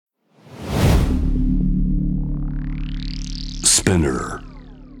Spinner.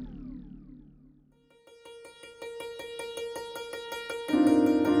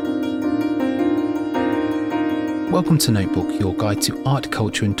 Welcome to Notebook, your guide to art,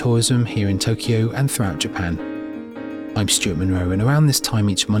 culture and tourism here in Tokyo and throughout Japan. I'm Stuart Monroe, and around this time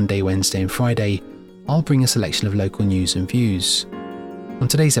each Monday, Wednesday and Friday, I'll bring a selection of local news and views. On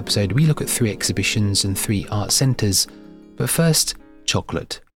today's episode, we look at 3 exhibitions and 3 art centres, but first,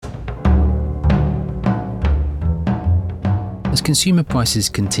 chocolate. As consumer prices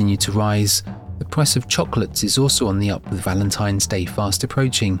continue to rise, the price of chocolates is also on the up with Valentine's Day fast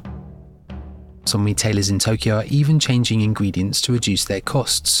approaching. Some retailers in Tokyo are even changing ingredients to reduce their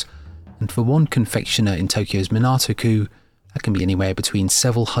costs, and for one confectioner in Tokyo's Minato-ku, that can be anywhere between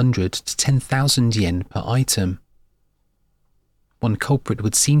several hundred to 10,000 yen per item. One culprit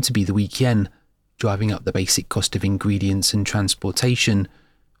would seem to be the weak yen, driving up the basic cost of ingredients and transportation,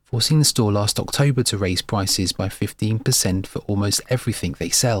 forcing the store last October to raise prices by 15% for almost everything they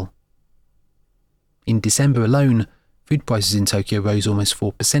sell. In December alone, food prices in Tokyo rose almost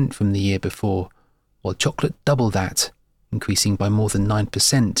 4% from the year before, while chocolate doubled that, increasing by more than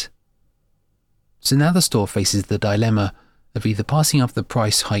 9%. So now the store faces the dilemma of either passing off the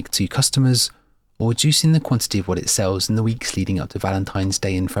price hike to customers or reducing the quantity of what it sells in the weeks leading up to Valentine's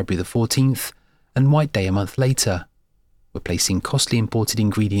Day on February the 14th and White Day a month later, replacing costly imported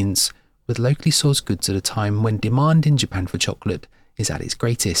ingredients with locally sourced goods at a time when demand in Japan for chocolate is at its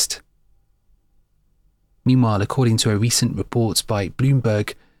greatest. Meanwhile, according to a recent report by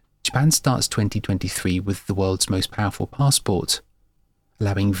Bloomberg, Japan starts 2023 with the world's most powerful passport,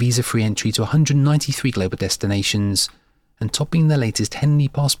 allowing visa-free entry to 193 global destinations and topping the latest Henley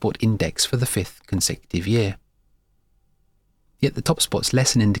Passport Index for the 5th consecutive year. Yet the top spot's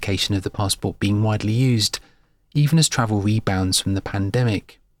less an indication of the passport being widely used, even as travel rebounds from the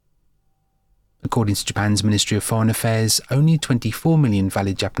pandemic. According to Japan's Ministry of Foreign Affairs, only 24 million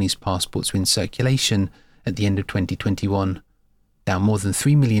valid Japanese passports were in circulation at the end of 2021, down more than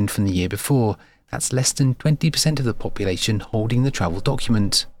 3 million from the year before. That's less than 20% of the population holding the travel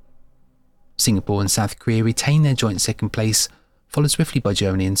document. Singapore and South Korea retain their joint second place, followed swiftly by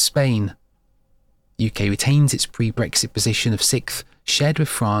Germany and Spain. The UK retains its pre-Brexit position of 6th, shared with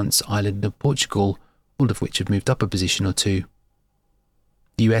France, Ireland and Portugal, all of which have moved up a position or 2.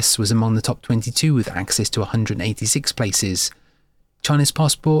 The US was among the top 22 with access to 186 places. China's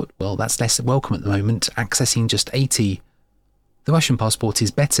passport, well, that's less welcome at the moment, accessing just 80. The Russian passport is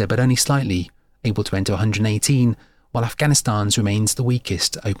better, but only slightly, able to enter 118, while Afghanistan's remains the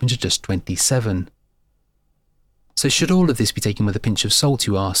weakest, open to just 27. So should all of this be taken with a pinch of salt,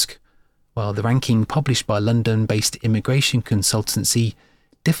 you ask? Well, the ranking published by a London-based immigration consultancy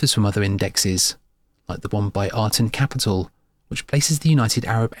differs from other indexes, like the one by Art and Capital, which places the United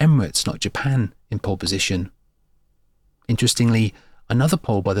Arab Emirates, not Japan, in pole position. Interestingly, another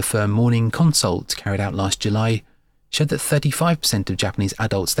poll by the firm Morning Consult, carried out last July, showed that 35% of Japanese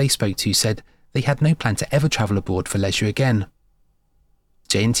adults they spoke to said they had no plan to ever travel abroad for leisure again.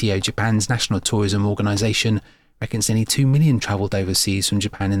 JNTO, Japan's national tourism organisation, reckons nearly 2 million travelled overseas from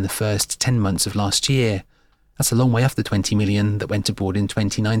Japan in the first 10 months of last year. That's a long way off the 20 million that went abroad in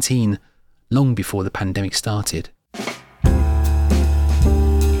 2019, long before the pandemic started.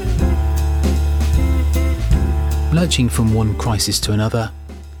 Lurching from one crisis to another,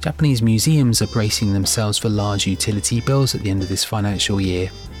 Japanese museums are bracing themselves for large utility bills at the end of this financial year.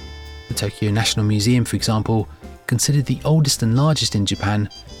 The Tokyo National Museum, for example, considered the oldest and largest in Japan,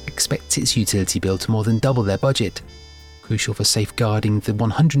 expects its utility bill to more than double their budget, crucial for safeguarding the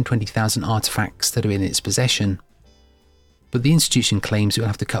 120,000 artefacts that are in its possession. But the institution claims it will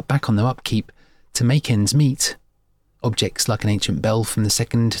have to cut back on their upkeep to make ends meet. Objects like an ancient bell from the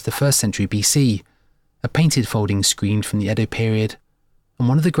 2nd to the 1st century BC, a painted folding screen from the Edo period, and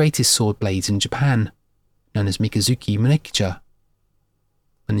one of the greatest sword blades in Japan, known as Mikazuki Munekicha.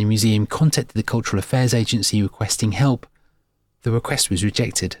 When the museum contacted the Cultural Affairs Agency requesting help, the request was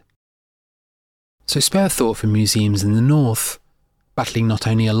rejected. So spare a thought for museums in the north, battling not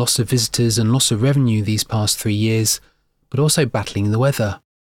only a loss of visitors and loss of revenue these past 3 years, but also battling the weather.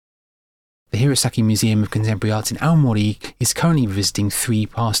 The Hirosaki Museum of Contemporary Art in Aomori is currently revisiting 3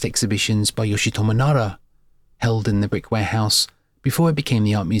 past exhibitions by Yoshitomo Nara, held in the brick warehouse before it became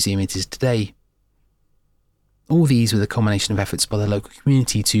the art museum it is today. All these were the culmination of efforts by the local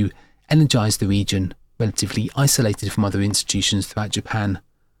community to energise the region, relatively isolated from other institutions throughout Japan,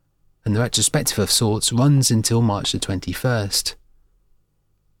 and the retrospective of sorts runs until March the 21st.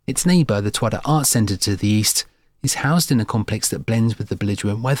 Its neighbour, the Twada Art Centre to the east, is housed in a complex that blends with the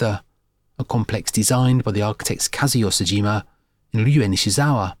belligerent weather, a complex designed by the architects Kazuyo Sejima and Ryue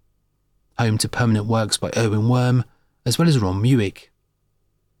Nishizawa, home to permanent works by Erwin Wurm, as well as Ron Muick.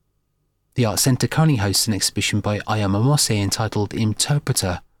 The Art Centre currently hosts an exhibition by Ayama Mose entitled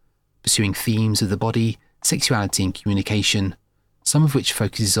Interpreter, pursuing themes of the body, sexuality and communication, some of which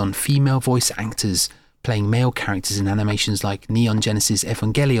focuses on female voice actors playing male characters in animations like Neon Genesis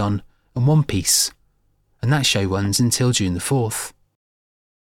Evangelion and One Piece, and that show runs until June the 4th.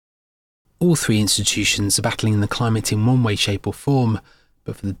 All three institutions are battling the climate in one way, shape or form,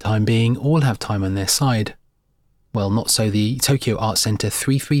 but for the time being all have time on their side. Well, not so the Tokyo Art Centre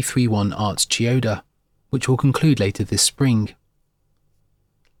 3331 Arts Chiyoda, which will conclude later this spring.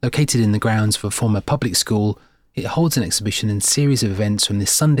 Located in the grounds of a former public school, it holds an exhibition and series of events from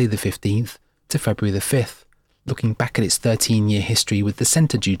this Sunday the 15th to February the 5th, looking back at its 13-year history with the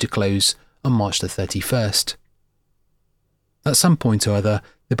centre due to close on March the 31st. At some point or other,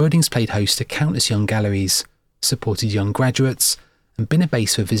 the building's played host to countless young galleries, supported young graduates, and been a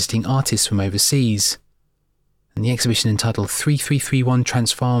base for visiting artists from overseas. And the exhibition entitled 3331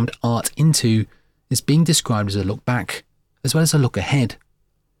 Transformed Art Into is being described as a look back, as well as a look ahead,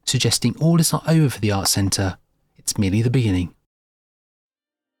 suggesting all is not over for the Art Centre, it's merely the beginning.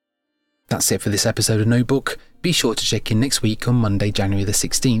 That's it for this episode of Notebook. Be sure to check in next week on Monday, January the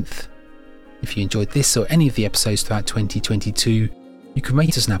 16th. If you enjoyed this or any of the episodes throughout 2022, you can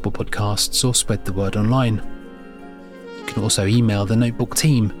rate us on Apple Podcasts or spread the word online. You can also email the Notebook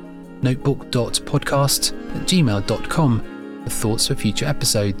team, notebook.podcast@gmail.com, with thoughts for future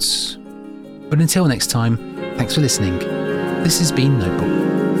episodes. But until next time, thanks for listening. This has been Notebook.